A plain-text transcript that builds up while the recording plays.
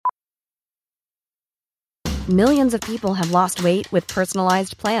Millions of people have lost weight with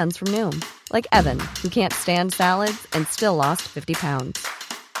personalized plans from Noom. Like Evan, who can't stand salads and still lost 50 pounds.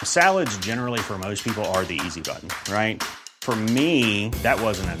 Salads generally for most people are the easy button, right? For me, that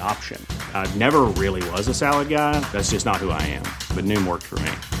wasn't an option. I never really was a salad guy. That's just not who I am. But Noom worked for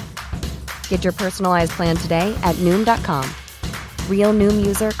me. Get your personalized plan today at Noom.com. Real Noom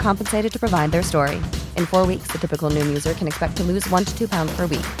user compensated to provide their story. In 4 weeks, the typical Noom user can expect to lose 1 to 2 pounds per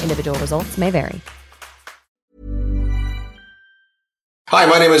week. Individual results may vary. Hi,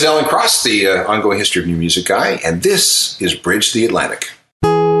 my name is Alan Cross, the ongoing history of new music guy, and this is Bridge the Atlantic.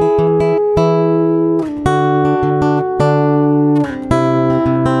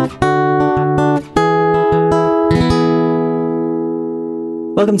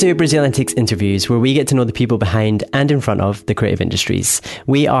 Welcome to Bridge the Atlantic's interviews, where we get to know the people behind and in front of the creative industries.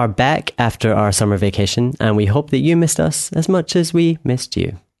 We are back after our summer vacation, and we hope that you missed us as much as we missed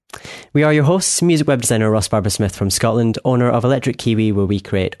you. We are your hosts, music web designer Ross Barber-Smith from Scotland, owner of Electric Kiwi, where we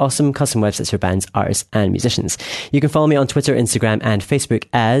create awesome custom websites for bands, artists and musicians. You can follow me on Twitter, Instagram and Facebook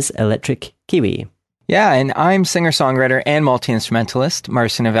as Electric Kiwi. Yeah, and I'm singer-songwriter and multi-instrumentalist,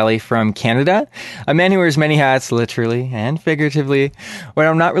 Marcio Novelli from Canada, a man who wears many hats, literally and figuratively. When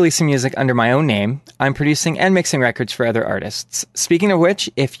I'm not releasing music under my own name, I'm producing and mixing records for other artists. Speaking of which,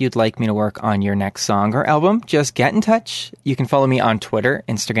 if you'd like me to work on your next song or album, just get in touch. You can follow me on Twitter,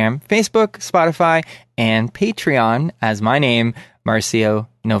 Instagram, Facebook, Spotify, and Patreon as my name, Marcio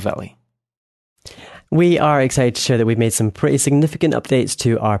Novelli. We are excited to share that we've made some pretty significant updates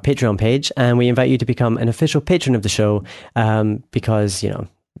to our Patreon page, and we invite you to become an official patron of the show because,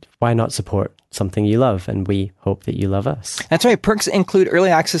 why not support something you love? And we hope that you love us. That's right. Perks include early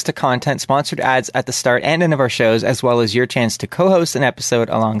access to content, sponsored ads at the start and end of our shows, as well as your chance to co-host an episode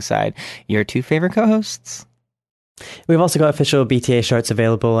alongside your two favorite co-hosts. We've also got official BTA shirts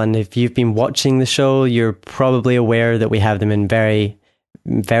available, and if you've been watching the show, you're probably aware that we have them in very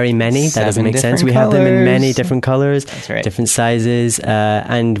many. That doesn't make sense. We have them in many different colors, right, different sizes,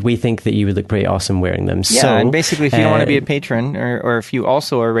 and we think that you would look pretty awesome wearing them. Yeah, so, and basically, if you don't want to be a patron, or if you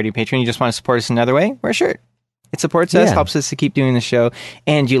also are already a patron, you just want to support us another way, wear a shirt. It supports us, helps us to keep doing the show,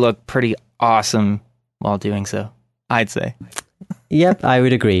 and you look pretty awesome while doing so, I'd say. Yep, I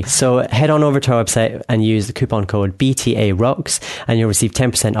would agree. So head on over to our website and use the coupon code BTAROCKS and you'll receive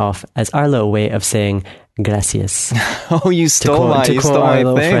 10% off as our little way of saying gracias. Oh, you stole my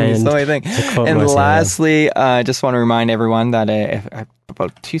thing. And lastly, I just want to remind everyone that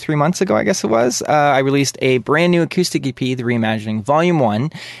about 2-3 months ago, I guess it was, I released a brand new acoustic EP, The Reimagining Volume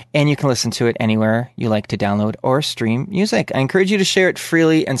 1, and you can listen to it anywhere you like to download or stream music. I encourage you to share it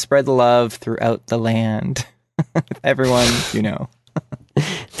freely and spread the love throughout the land. With everyone you know.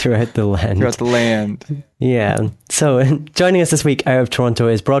 Throughout the land. Yeah. So joining us this week out of Toronto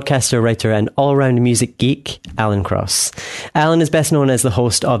is broadcaster, writer and all-round music geek, Alan Cross. Alan is best known as the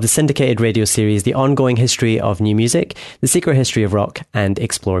host of the syndicated radio series The Ongoing History of New Music, The Secret History of Rock and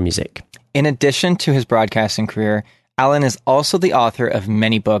Explore Music. In addition to his broadcasting career, Alan is also the author of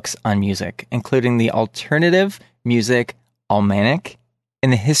many books on music, including the Alternative Music Almanac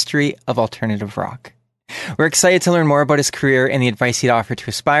and the History of Alternative Rock. We're excited to learn more about his career and the advice he'd offer to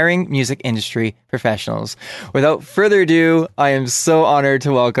aspiring music industry professionals. Without further ado, I am so honored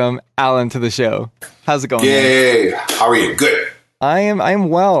to welcome Alan to the show. How's it going? Yay! How are you? Good. I am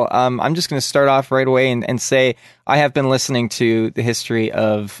well. I'm just going to start off right away and say I have been listening to the history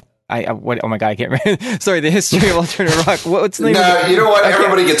of oh my god, I can't remember. Sorry, the history of alternative rock. What's the name? No, you know what?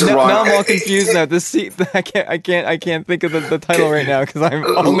 Everybody gets it wrong. Now I'm all confused. Now I can't think of the title right now because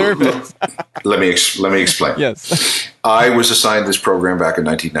I'm all nervous. Let me explain. Yes, I was assigned this program back in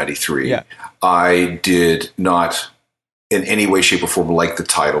 1993. Yeah, I did not in any way, shape, or form like the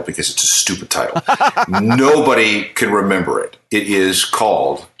title because it's a stupid title. Nobody can remember it. It is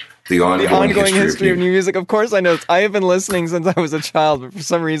called The Ongoing History of New Music. Of course I know. I have been listening since I was a child, but for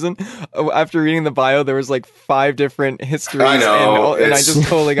some reason, after reading the bio, there was like 5 different histories. I know. And I just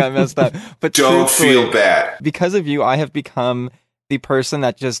totally got messed up. But don't feel bad. Because of you, I have become the person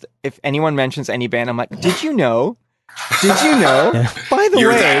that just, if anyone mentions any band, I'm like, did you know? Did you know? Yeah. By the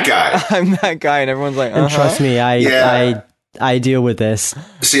You're way, that guy. I'm that guy. And everyone's like, And trust me, I deal with this.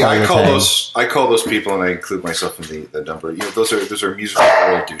 See, I call those people, and I include myself in the number. Those are musical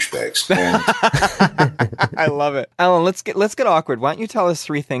douchebags. And I love it, Alan. Let's get awkward. Why don't you tell us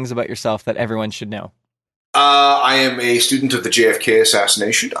 3 things about yourself that everyone should know? I am a student of the JFK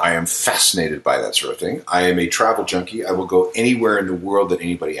assassination. I am fascinated by that sort of thing. I am a travel junkie. I will go anywhere in the world that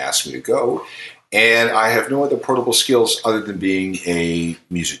anybody asks me to go. And I have no other portable skills other than being a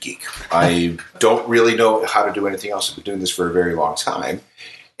music geek. I don't really know how to do anything else. I've been doing this for a very long time.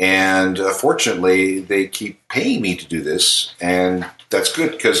 And fortunately, they keep paying me to do this, and that's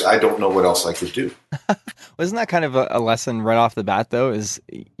good because I don't know what else I could do. Wasn't that kind of a lesson right off the bat, though, is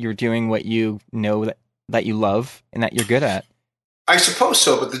you're doing what you know that you love and that you're good at? I suppose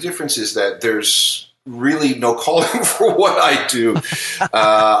so, but the difference is that there's really no calling for what I do.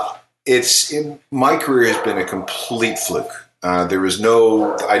 My career has been a complete fluke. I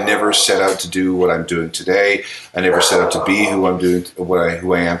never set out to do what I'm doing today. I never set out to be who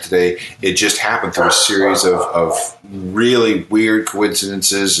I am today. It just happened through a series of really weird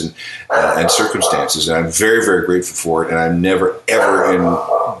coincidences and circumstances. And I'm very, very grateful for it. And I'm never,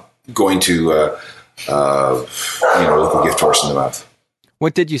 ever going to, look a gift horse in the mouth.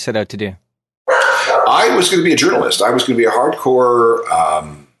 What did you set out to do? I was going to be a journalist. I was going to be a hardcore,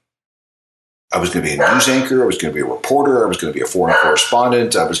 I was going to be a news anchor. I was going to be a reporter. I was going to be a foreign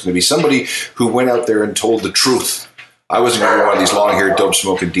correspondent. I was going to be somebody who went out there and told the truth. I wasn't going to be one of these long-haired,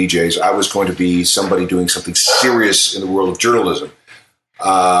 dope-smoking DJs. I was going to be somebody doing something serious in the world of journalism.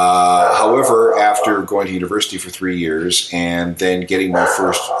 However, after going to university for 3 years and then getting my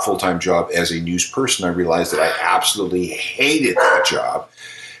first full-time job as a news person, I realized that I absolutely hated that job.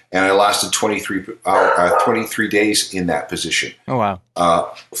 And I lasted 23 days in that position. Oh, wow.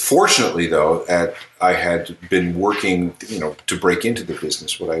 Fortunately, though, I had been working, to break into the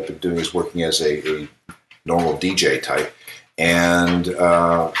business. What I've been doing is working as a normal DJ type. And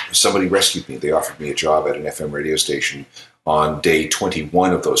somebody rescued me. They offered me a job at an FM radio station on day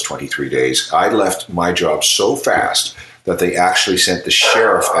 21 of those 23 days. I left my job so fast that they actually sent the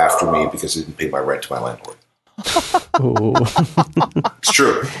sheriff after me because they didn't pay my rent to my landlord. It's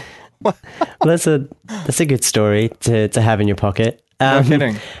true. Well, that's a good story to have in your pocket. No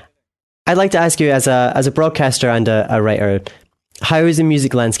kidding. I'd like to ask you, as a broadcaster and a writer, how has the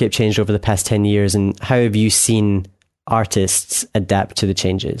music landscape changed over the past 10 years, and how have you seen artists adapt to the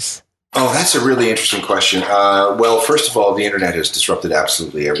changes? Oh, that's a really interesting question. Well, first of all, the internet has disrupted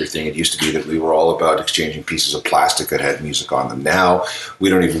absolutely everything. It used to be that we were all about exchanging pieces of plastic that had music on them. Now, we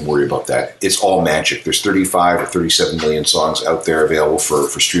don't even worry about that. It's all magic. There's 35 or 37 million songs out there available for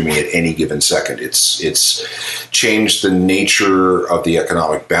streaming at any given second. It's changed the nature of the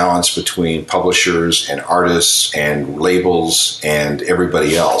economic balance between publishers and artists and labels and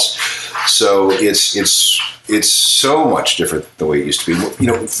everybody else. So it's so much different than the way it used to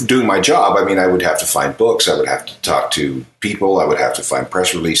be. Doing my job, I would have to find books. I would have to talk to people. I would have to find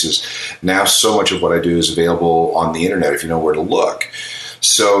press releases. Now, so much of what I do is available on the internet if you know where to look.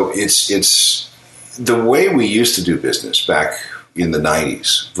 So it's the way we used to do business back in the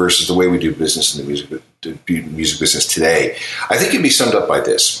 90s versus the way we do business in the music business today. I think it can be summed up by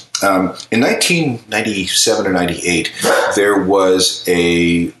this. In 1997 or 98, there was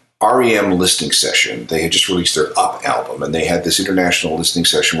a REM listening session. They had just released their Up album, and they had this international listening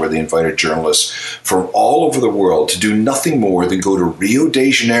session where they invited journalists from all over the world to do nothing more than go to Rio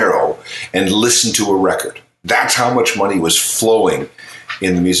de Janeiro and listen to a record. That's how much money was flowing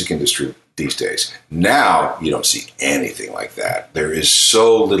in the music industry these days. Now, you don't see anything like that. There is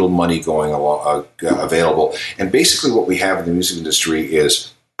so little money going along, available. And basically what we have in the music industry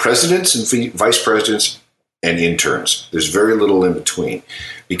is presidents and vice presidents and interns. There's very little in between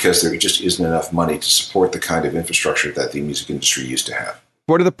because there just isn't enough money to support the kind of infrastructure that the music industry used to have.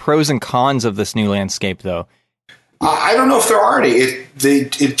 What are the pros and cons of this new landscape, though? I don't know if there are any. It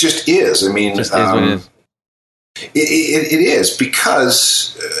just is. Just is what it is. It is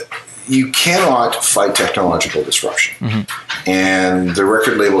because you cannot fight technological disruption. Mm-hmm. And the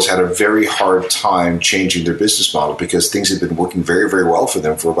record labels had a very hard time changing their business model because things had been working very, very well for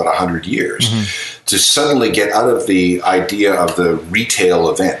them for about 100 years. Mm-hmm. To suddenly get out of the idea of the retail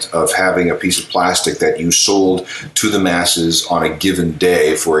event of having a piece of plastic that you sold to the masses on a given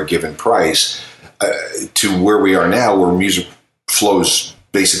day for a given price to where we are now, where music flows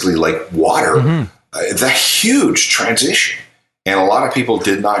basically like water, the huge transition. And a lot of people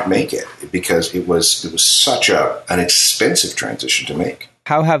did not make it because it was such an expensive transition to make.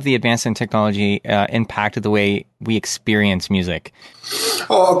 How have the advances in technology impacted the way we experience music?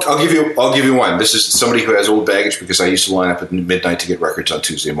 Oh, I'll give you one. This is somebody who has old baggage because I used to line up at midnight to get records on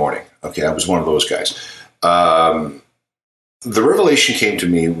Tuesday morning. Okay, I was one of those guys. The revelation came to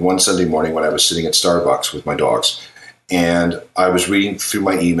me one Sunday morning when I was sitting at Starbucks with my dogs, and I was reading through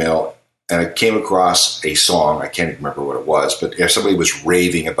my email, and I came across a song. I can't even remember what it was, but somebody was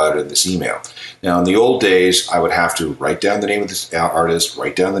raving about it in this email. Now, in the old days, I would have to write down the name of the artist,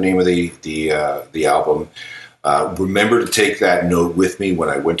 write down the name of the album, remember to take that note with me when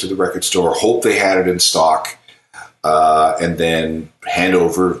I went to the record store, hope they had it in stock, and then hand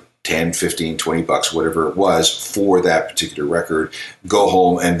over 10, 15, 20 bucks, whatever it was for that particular record, go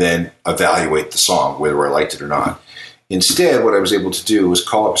home and then evaluate the song, whether I liked it or not. Instead, what I was able to do was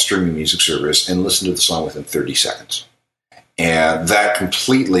call up a streaming music service and listen to the song within 30 seconds. And that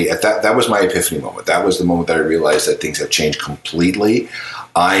completely, that was my epiphany moment. That was the moment that I realized that things have changed completely.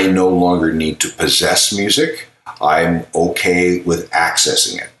 I no longer need to possess music. I'm okay with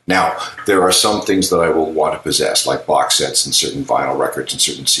accessing it. Now, there are some things that I will want to possess, like box sets and certain vinyl records and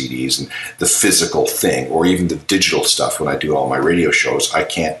certain CDs and the physical thing, or even the digital stuff. When I do all my radio shows, I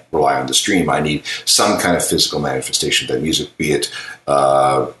can't rely on the stream. I need some kind of physical manifestation of that music, be it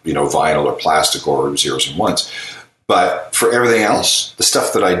vinyl or plastic or zeros and ones. But for everything else, the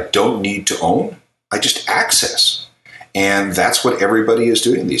stuff that I don't need to own, I just access. And that's what everybody is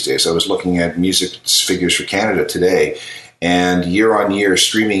doing these days. I was looking at music figures for Canada today, and year on year,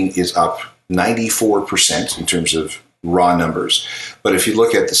 streaming is up 94% in terms of raw numbers. But if you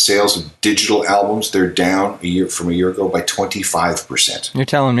look at the sales of digital albums, they're down from a year ago by 25%. You're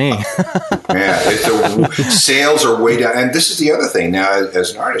telling me. The sales are way down. And this is the other thing. Now,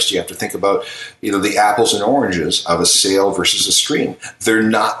 as an artist, you have to think about, the apples and oranges of a sale versus a stream. They're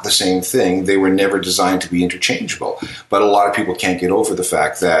not the same thing. They were never designed to be interchangeable. But a lot of people can't get over the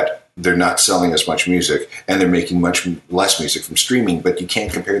fact that they're not selling as much music and they're making much less music from streaming. But you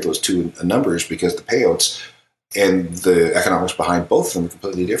can't compare those two numbers because the payouts and the economics behind both of them are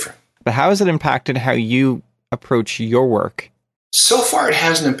completely different. But how has it impacted how you approach your work? So far, it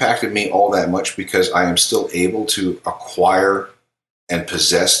hasn't impacted me all that much because I am still able to acquire and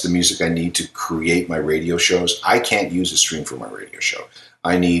possess the music I need to create my radio shows. I can't use a stream for my radio show.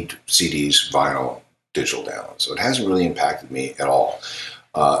 I need CDs, vinyl, digital downloads. So it hasn't really impacted me at all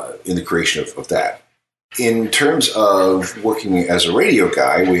in the creation of that. In terms of working as a radio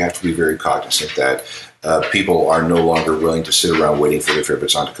guy, we have to be very cognizant that people are no longer willing to sit around waiting for their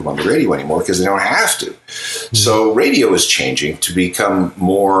favorite song to come on the radio anymore because they don't have to. Mm-hmm. So radio is changing to become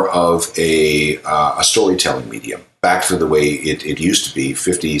more of a storytelling medium, back to the way it used to be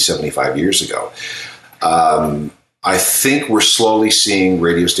 50, 75 years ago. I think we're slowly seeing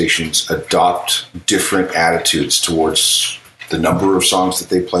radio stations adopt different attitudes towards the number of songs that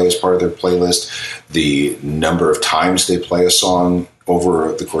they play as part of their playlist, the number of times they play a song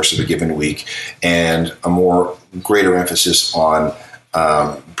over the course of a given week, and a greater emphasis on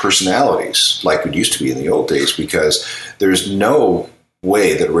personalities like it used to be in the old days, because there's no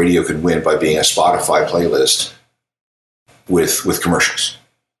way that radio can win by being a Spotify playlist with commercials.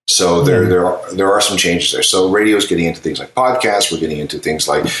 So there are some changes there. So radio is getting into things like podcasts. We're getting into things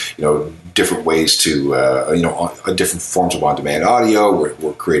like, different ways to, different forms of on-demand audio.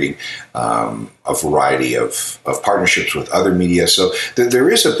 We're creating a variety of partnerships with other media. So there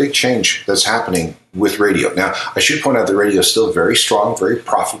is a big change that's happening with radio. Now, I should point out that radio is still very strong, very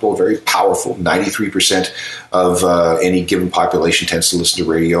profitable, very powerful. 93% of any given population tends to listen to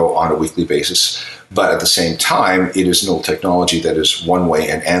radio on a weekly basis. But at the same time, it is an old technology that is one way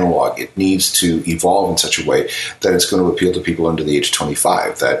and analog. It needs to evolve in such a way that it's going to appeal to people under the age of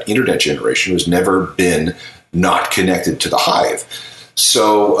 25. That internet generation has never been not connected to the hive.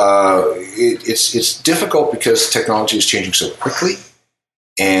 So it's difficult because technology is changing so quickly.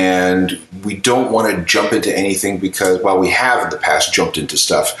 And we don't want to jump into anything because, we have in the past jumped into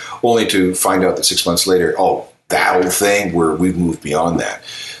stuff only to find out that 6 months later, that old thing, we've moved beyond that.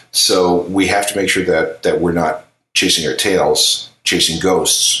 So we have to make sure that we're not chasing our tails, chasing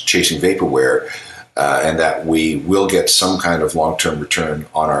ghosts, chasing vaporware, and that we will get some kind of long-term return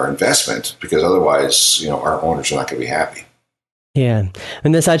on our investment, because otherwise, our owners are not going to be happy. Yeah.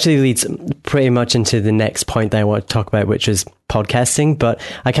 And this actually leads pretty much into the next point that I want to talk about, which is podcasting. But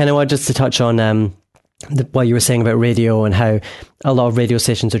I kind of want just to touch on what you were saying about radio and how a lot of radio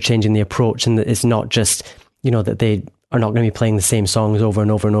stations are changing the approach, and that it's not just, that they are not going to be playing the same songs over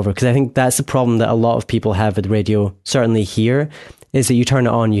and over and over. Because I think that's the problem that a lot of people have with radio, certainly here, is that you turn it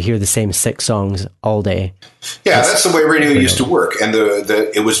on, you hear the same 6 songs all day. Yeah, that's the way radio used to work. And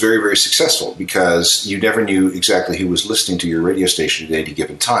it was very, very successful because you never knew exactly who was listening to your radio station at any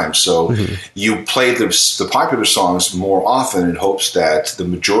given time. So you played the popular songs more often in hopes that the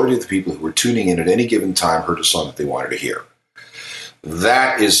majority of the people who were tuning in at any given time heard a song that they wanted to hear.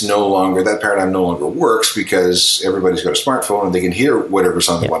 That paradigm no longer works because everybody's got a smartphone and they can hear whatever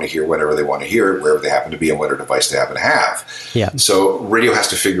song they want to hear, whenever they want to hear it, wherever they happen to be, and whatever device they happen to have. Yeah. So radio has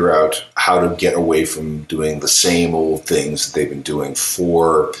to figure out how to get away from doing the same old things that they've been doing since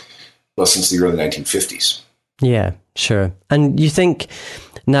the early 1950s. Yeah, sure. And you think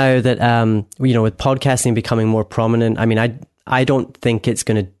now that, with podcasting becoming more prominent, I don't think it's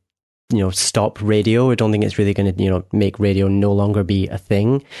going to stop radio. I don't think it's really going to, make radio no longer be a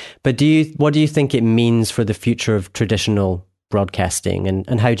thing. But what do you think it means for the future of traditional broadcasting,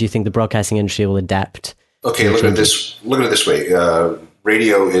 and how do you think the broadcasting industry will adapt? Okay, look at it this way.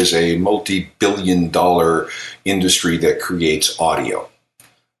 Radio is a multi-billion-dollar industry that creates audio.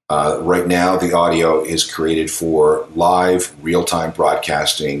 Right now, the audio is created for live, real-time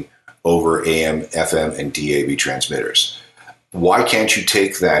broadcasting over AM, FM, and DAB transmitters. Why can't you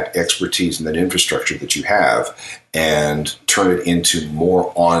take that expertise and that infrastructure that you have and turn it into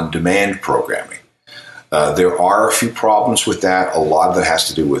more on-demand programming? There are a few problems with that. A lot of that has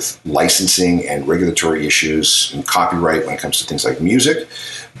to do with licensing and regulatory issues and copyright when it comes to things like music,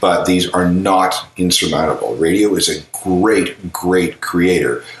 but these are not insurmountable. Radio is a great, great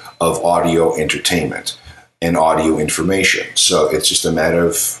creator of audio entertainment and audio information. So it's just a matter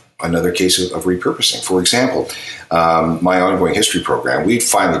of another case of repurposing. For example, my ongoing history program, we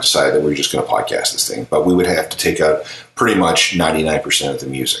finally decided that we were just going to podcast this thing, but we would have to take out pretty much 99% of the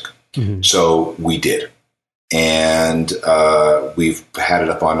music. Mm-hmm. So we did. And we've had it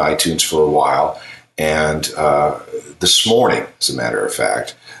up on iTunes for a while. And this morning, as a matter of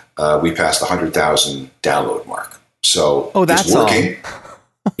fact, we passed the 100,000 download mark. So that's it's working.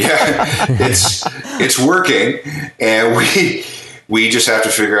 Yeah, it's working. And we just have to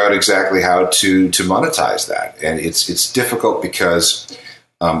figure out exactly how to monetize that. And it's difficult because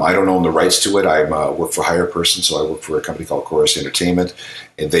I don't own the rights to it. I'm a work-for-hire person, so I work for a company called Chorus Entertainment,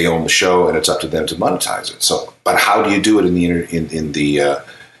 and they own the show, and it's up to them to monetize it. So, but how do you do it in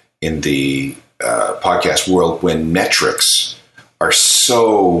the podcast world when metrics are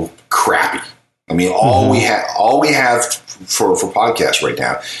so crappy? I mean, all we have for podcasts right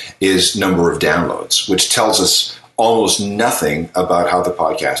now is number of downloads, which tells us almost nothing about how the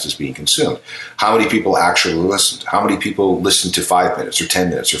podcast is being consumed. How many people actually listened? How many people listen to 5 minutes or 10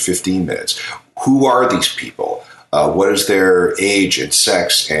 minutes or 15 minutes? Who are these people? What is their age and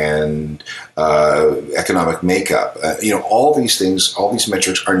sex and economic makeup? All these things, all these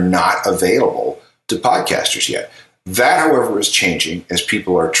metrics are not available to podcasters yet. That, however, is changing as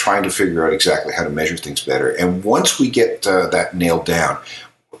people are trying to figure out exactly how to measure things better. And once we get that nailed down,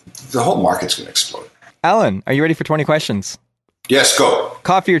 the whole market's going to explode. Alan, are you ready for 20 questions? Yes, go.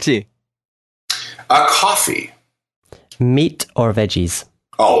 Coffee or tea? Coffee. Meat or veggies?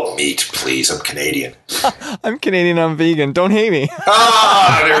 Oh, meat, please. I'm Canadian. I'm Canadian, I'm vegan. Don't hate me.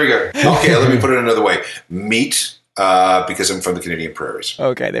 There we go. Okay, let me put it another way. Meat, because I'm from the Canadian prairies.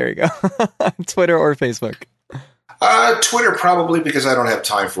 Okay, there you go. Twitter or Facebook? Twitter, probably, because I don't have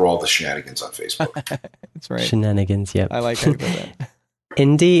time for all the shenanigans on Facebook. That's right. Shenanigans, yep. I like how you put that.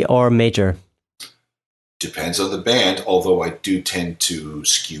 Indie or major? Depends on the band, although I do tend to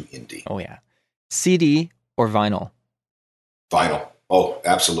skew indie. Oh, yeah. CD or vinyl? Vinyl. Oh,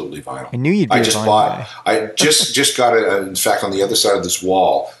 absolutely vinyl. I knew you'd be I just got it, in fact, on the other side of this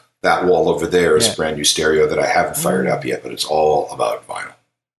wall, that wall over there is a brand new stereo that I haven't fired up yet, but it's all about vinyl.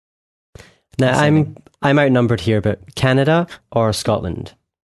 Now, I'm outnumbered here, but Canada or Scotland?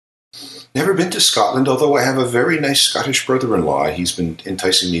 Never been to Scotland, although I have a very nice Scottish brother-in-law. He's been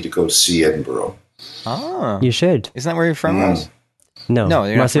enticing me to go to see Edinburgh. Oh, you should. Isn't that where you're from, Ross? No,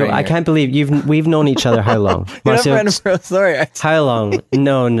 you're Marcio, not. I can't believe we've known each other how long? You're Marcio, not from Edinburgh, sorry. How long?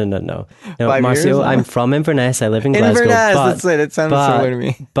 No. 5 Marcio, years? I'm from Inverness. I live in Glasgow. Inverness, but, that's it. It sounds similar to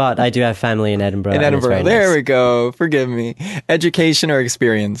me. But I do have family in Edinburgh. In and it's Edinburgh. very There nice. we go. Forgive me. Education or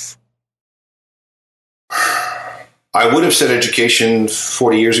experience? I would have said education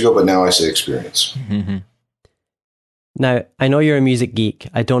 40 years ago, but now I say experience. Mm-hmm. Now, I know you're a music geek.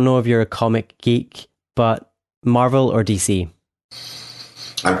 I don't know if you're a comic geek, but Marvel or DC?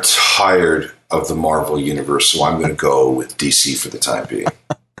 I'm tired of the Marvel universe, so I'm going to go with DC for the time being.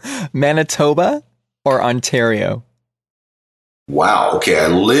 Manitoba or Ontario? Wow. Okay, I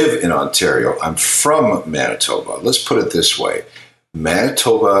live in Ontario. I'm from Manitoba. Let's put it this way.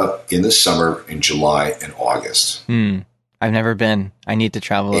 Manitoba in the summer, in July and August. I've never been. I need to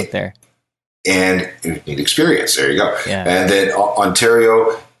travel out there. And you need experience. There you go. Yeah. And then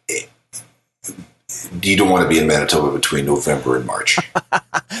Ontario, you don't want to be in Manitoba between November and March.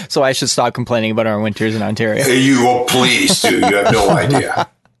 So I should stop complaining about our winters in Ontario. Please do. You have no idea.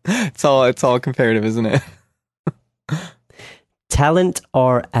 It's all comparative, isn't it? Talent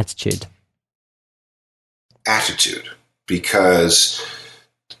or attitude? Attitude. Because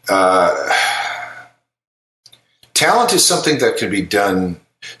talent is something that can be done.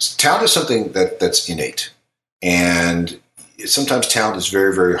 Talent is something that's innate. And sometimes talent is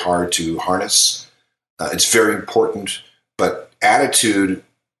very, very hard to harness. It's very important. But attitude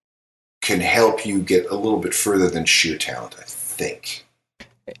can help you get a little bit further than sheer talent, I think.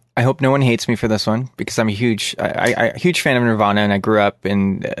 I hope no one hates me for this one because I'm a huge fan of Nirvana, and I grew up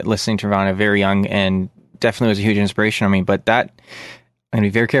in listening to Nirvana very young, and definitely was a huge inspiration on me. But I'm going to be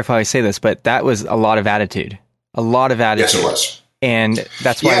very careful how I say this, but that was a lot of attitude. A lot of attitude. Yes, it was. And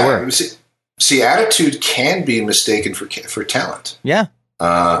that's why it worked. See, attitude can be mistaken for talent. Yeah.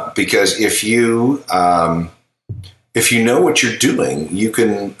 Because if you know what you're doing, you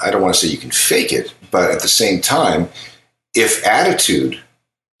can, I don't want to say you can fake it, but at the same time, if attitude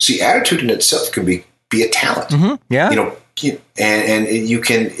in itself can be a talent. Mm-hmm. Yeah. And you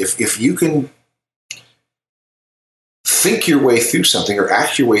can, if you can think your way through something or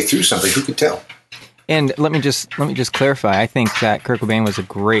act your way through something, who could tell? And let me just clarify. I think that Kurt Cobain was a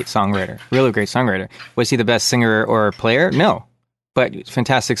great songwriter, really great songwriter. Was he the best singer or player? No, but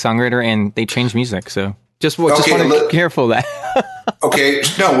fantastic songwriter, and they changed music. So just want to be careful of that. Okay,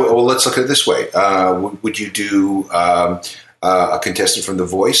 no. Well, let's look at it this way. Would you do a contestant from The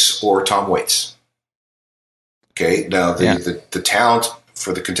Voice or Tom Waits? Okay, now the talent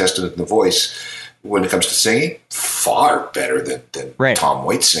for the contestant in The Voice, when it comes to singing, far better than Tom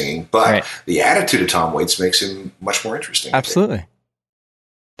Waits singing. But the attitude of Tom Waits makes him much more interesting. Absolutely.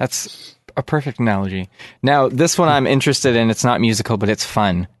 That's a perfect analogy. Now, this one I'm interested in. It's not musical, but it's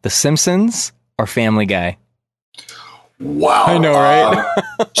fun. The Simpsons or Family Guy? Wow. I know, right?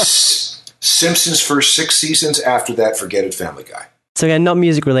 Simpsons for 6 seasons. After that, forget it, Family Guy. So again, not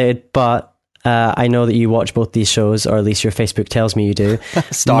music related, but I know that you watch both these shows, or at least your Facebook tells me you do.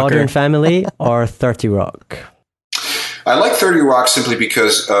 Modern Family or 30 Rock? I like 30 Rock simply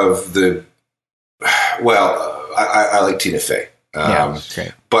because of I like Tina Fey.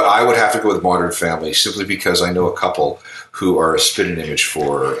 Great. But I would have to go with Modern Family simply because I know a couple who are a spitting image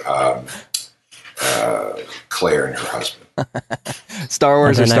for Claire and her husband. Star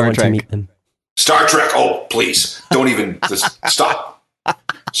Wars or Star Trek? Star Trek. Oh, please. Don't even stop.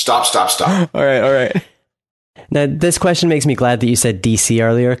 Stop. All right. Now, this question makes me glad that you said DC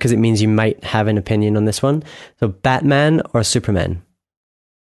earlier, because it means you might have an opinion on this one. So, Batman or Superman?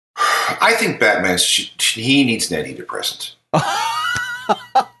 I think Batman, he needs an antidepressant.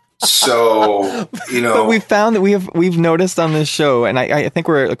 So, But we found that we've noticed on this show, and I think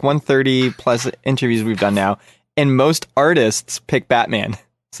we're like 130 plus interviews we've done now, and most artists pick Batman.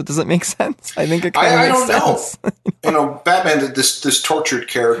 So does it make sense? I think it kind of makes sense. I don't know. Batman, this tortured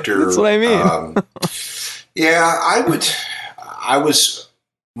character. That's what I mean.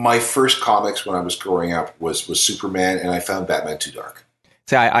 My first comics when I was growing up was Superman, and I found Batman too dark.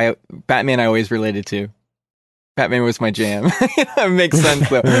 See, Batman I always related to. Batman was my jam. It makes sense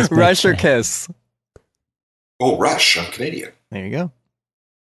though. Rush or Kiss? Oh, Rush. I'm Canadian. There you go.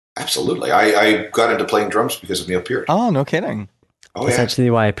 Absolutely. I got into playing drums because of Neil Peart. Oh, no kidding. Oh, That's actually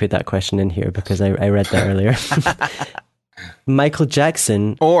why I put that question in here, because I read that earlier. Michael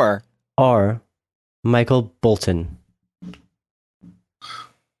Jackson or Michael Bolton?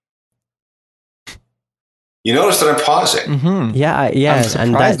 You notice that I'm pausing. Mm-hmm. Yeah, I'm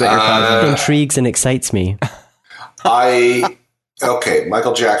surprised that you're pausing. Intrigues and excites me.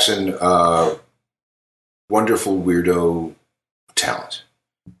 Michael Jackson, wonderful weirdo talent.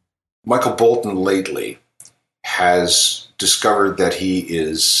 Michael Bolton lately has discovered that he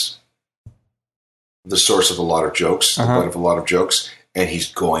is the source of a lot of jokes, the butt of a lot of jokes, and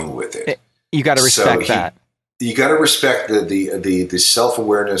he's going with it. You got to respect that. You got to respect the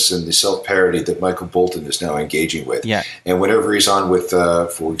self-awareness and the self-parody that Michael Bolton is now engaging with. Yeah. And whenever he's on with,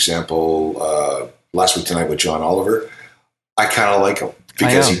 for example, Last Week Tonight with John Oliver, I kind of like him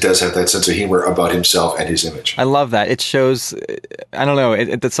because he does have that sense of humor about himself and his image. I love that. It shows, I don't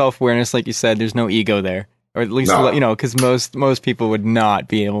know, the self-awareness, like you said, there's no ego there. Or at least, because most people would not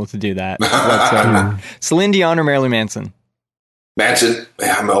be able to do that whatsoever. Celine Dion or Marilyn Manson? Manson.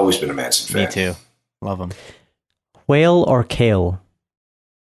 I've always been a Manson fan. Me too. Love him. Whale or kale?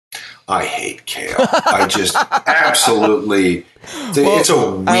 I hate kale. I just absolutely. It's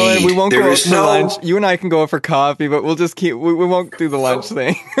a weed. Alan, we won't there go is for lunch. You and I can go out for coffee, but we'll just keep. We won't do the lunch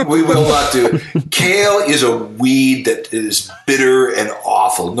thing. We will not do it. Kale is a weed that is bitter and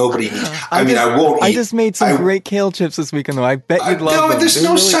awful. Nobody needs. I won't. I just made some great kale chips this weekend, though. I bet you'd love them. There's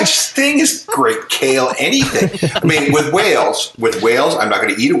no such thing as great kale anything. I mean, with whales, I'm not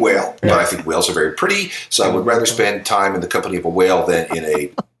going to eat a whale, but I think whales are very pretty. So I would rather spend time in the company of a whale than in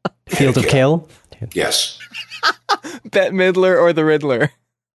a field of kale. Yes. Bette Midler or the Riddler?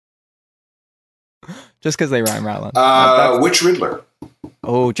 Just because they rhyme, Rattlin. Which Riddler?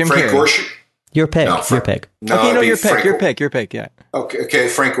 Oh, Jim Frank Carrey. Gorshin? Your pick. Your pick. No, okay, no, your pick. Yeah. Okay.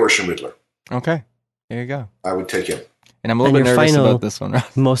 Frank Gorshin Riddler. Okay. There you go. I would take him. And I'm a little bit nervous about this one.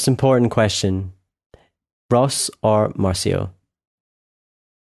 Most important question: Ross or Marcio?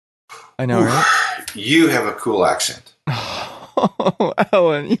 I know, right? You have a cool accent. Oh,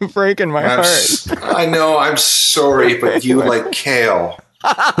 Alan, you're breaking my heart. I know, I'm sorry, but you like kale.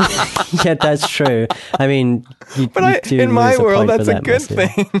 Yeah, that's true. I mean, in my world, that's a good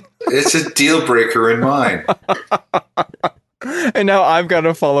thing. It's a deal breaker in mine. And now I've got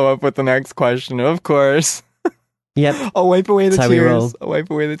to follow up with the next question, of course. Yep. I'll wipe away the tears. I'll wipe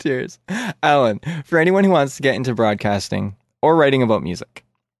away the tears. Alan, for anyone who wants to get into broadcasting or writing about music,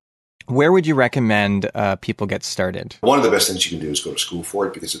 where would you recommend people get started? One of the best things you can do is go to school for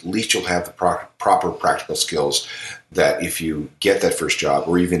it, because at least you'll have the proper practical skills that if you get that first job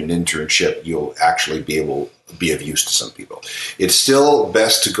or even an internship, you'll actually be able to be of use to some people. It's still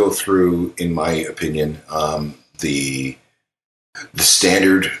best to go through, in my opinion, the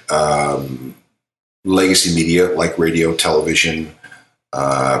standard legacy media like radio, television,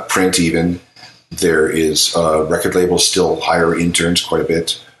 print even. There is record labels still hire interns quite a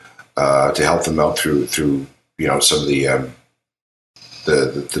bit to help them out through some of the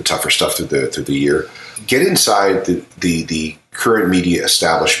tougher stuff through the year. Get inside the current media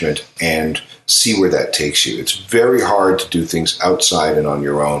establishment and see where that takes you. It's very hard to do things outside and on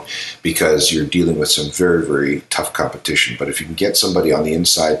your own because you're dealing with some very, very tough competition. But if you can get somebody on the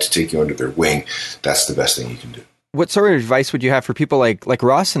inside to take you under their wing, that's the best thing you can do. What sort of advice would you have for people like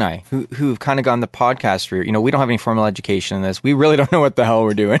Ross and I, who've kind of gone the podcast route? You know, we don't have any formal education in this. We really don't know what the hell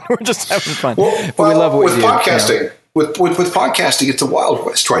we're doing. We're just having fun. But we love what we do. Podcasting, with podcasting, it's a wild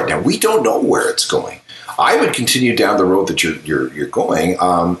west right now. We don't know where it's going. I would continue down the road that you're going,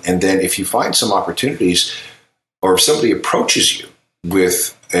 and then if you find some opportunities, or if somebody approaches you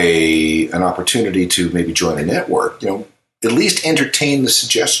with an opportunity to maybe join a network, at least entertain the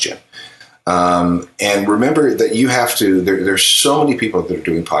suggestion. And remember that you have to. There's so many people that are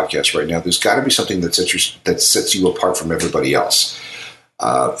doing podcasts right now. There's got to be something that sets you apart from everybody else,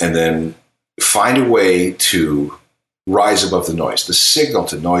 and then find a way to rise above the noise. The signal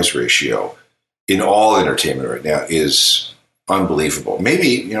to noise ratio in all entertainment right now is unbelievable.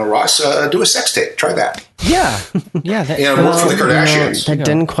 Maybe, Ross, do a sex tape. Try that. Yeah. Work for the Kardashians. That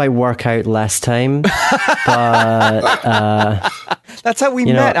didn't quite work out last time, but that's how we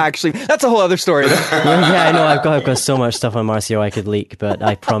met. Actually, that's a whole other story. Yeah, I know. I've got so much stuff on Marcio I could leak, but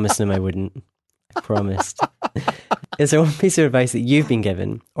I promised him I wouldn't. I promised. Is there one piece of advice that you've been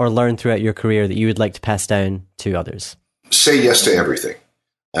given or learned throughout your career that you would like to pass down to others? Say yes to everything.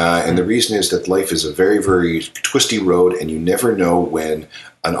 And the reason is that life is a very, very twisty road, and you never know when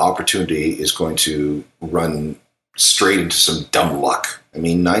an opportunity is going to run straight into some dumb luck. I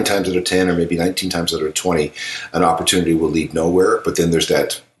mean, 9 times out of 10 or maybe 19 times out of 20, an opportunity will lead nowhere. But then there's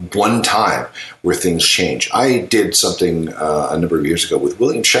that one time where things change. I did something a number of years ago with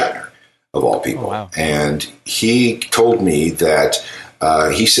William Shatner, of all people. Oh, wow. And he told me that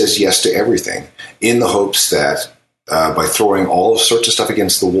he says yes to everything in the hopes that by throwing all sorts of stuff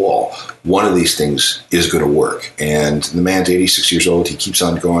against the wall, one of these things is going to work. And the man's 86 years old. He keeps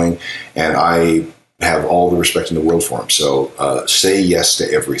on going. And I have all the respect in the world for him. So say yes to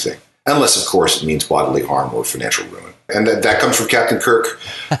everything. Unless, of course, it means bodily harm or financial ruin. And that comes from Captain Kirk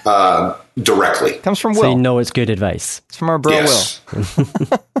directly. Comes from Will. So you know it's good advice. It's from our bro, yes. Will.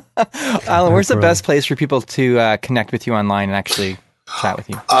 Alan, where's the best place for people to connect with you online and actually chat with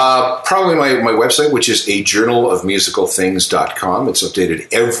you? Probably my website, which is a journalofmusicalthings.com. It's updated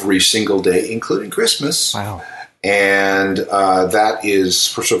every single day, including Christmas. Wow. And that is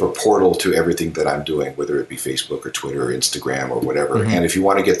sort of a portal to everything that I'm doing, whether it be Facebook or Twitter or Instagram or whatever. Mm-hmm. And if you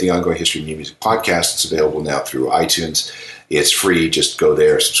want to get the Ongoing History of New Music podcast, it's available now through iTunes. It's free. Just go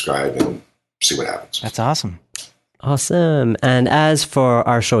there, subscribe, and see what happens. That's awesome. Awesome. And as for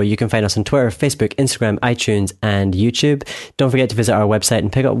our show, you can find us on Twitter, Facebook, Instagram, iTunes, and YouTube. Don't forget to visit our website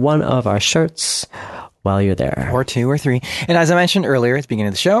and pick up one of our shirts while you're there. Or 2 or 3. And as I mentioned earlier at the beginning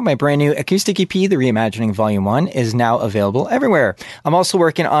of the show, my brand new acoustic EP, The Reimagining Volume 1, is now available everywhere. I'm also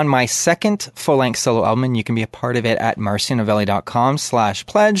working on my second full-length solo album, and you can be a part of it at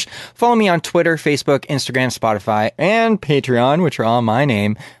marcionovelli.com/pledge. Follow me on Twitter, Facebook, Instagram, Spotify, and Patreon, which are all my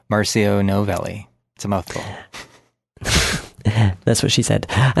name, Marcio Novelli. It's a mouthful. That's what she said.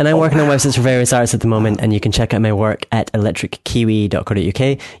 And I'm working on websites for various artists at the moment, and you can check out my work at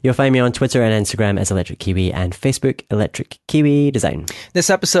electrickiwi.co.uk. You'll find me on Twitter and Instagram as Electric Kiwi, and Facebook, Electric Kiwi Design.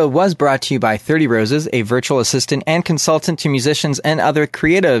 This episode was brought to you by 30 Roses, a virtual assistant and consultant to musicians and other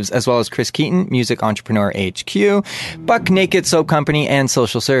creatives, as well as Chris Keaton, Music Entrepreneur HQ, Buck Naked Soap Company, and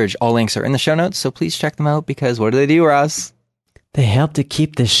Social Surge. All links are in the show notes, so please check them out, because what do they do, Ross? They help to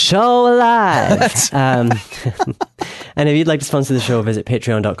keep the show alive. And if you'd like to sponsor the show, visit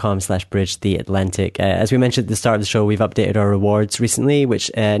patreon.com/bridgetheatlantic. As we mentioned at the start of the show, we've updated our rewards recently,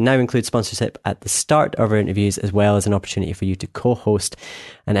 which now includes sponsorship at the start of our interviews, as well as an opportunity for you to co-host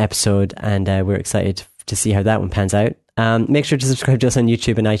an episode. And we're excited to see how that one pans out. Make sure to subscribe to us on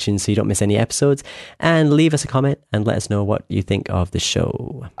YouTube and iTunes so you don't miss any episodes, and leave us a comment and let us know what you think of the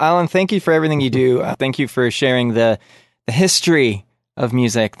show. Alan, thank you for everything you do. Thank you for sharing the history of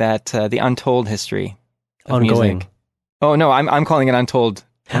music, the untold history of Ongoing. music. Oh no, I'm calling it untold.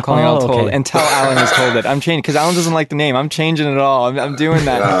 I'm calling it untold until Alan has told it. I'm changing because Alan doesn't like the name. I'm changing it all. I'm doing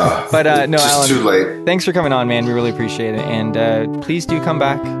that. But no, Alan, too late. Thanks for coming on, man. We really appreciate it, and please do come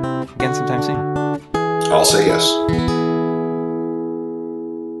back again sometime soon. I'll say yes.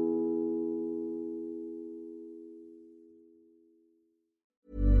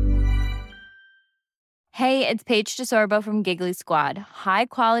 Hey, it's Paige DeSorbo from Giggly Squad. High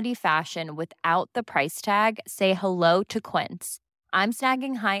quality fashion without the price tag. Say hello to Quince. I'm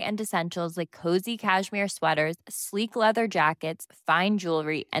snagging high-end essentials like cozy cashmere sweaters, sleek leather jackets, fine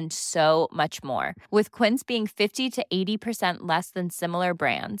jewelry, and so much more. With Quince being 50 to 80% less than similar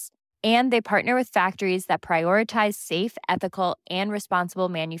brands. And they partner with factories that prioritize safe, ethical, and responsible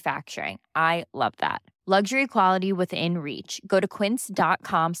manufacturing. I love that. Luxury quality within reach. Go to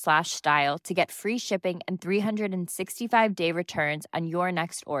quince.com/style to get free shipping and 365-day returns on your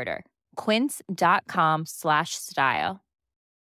next order. Quince.com/style.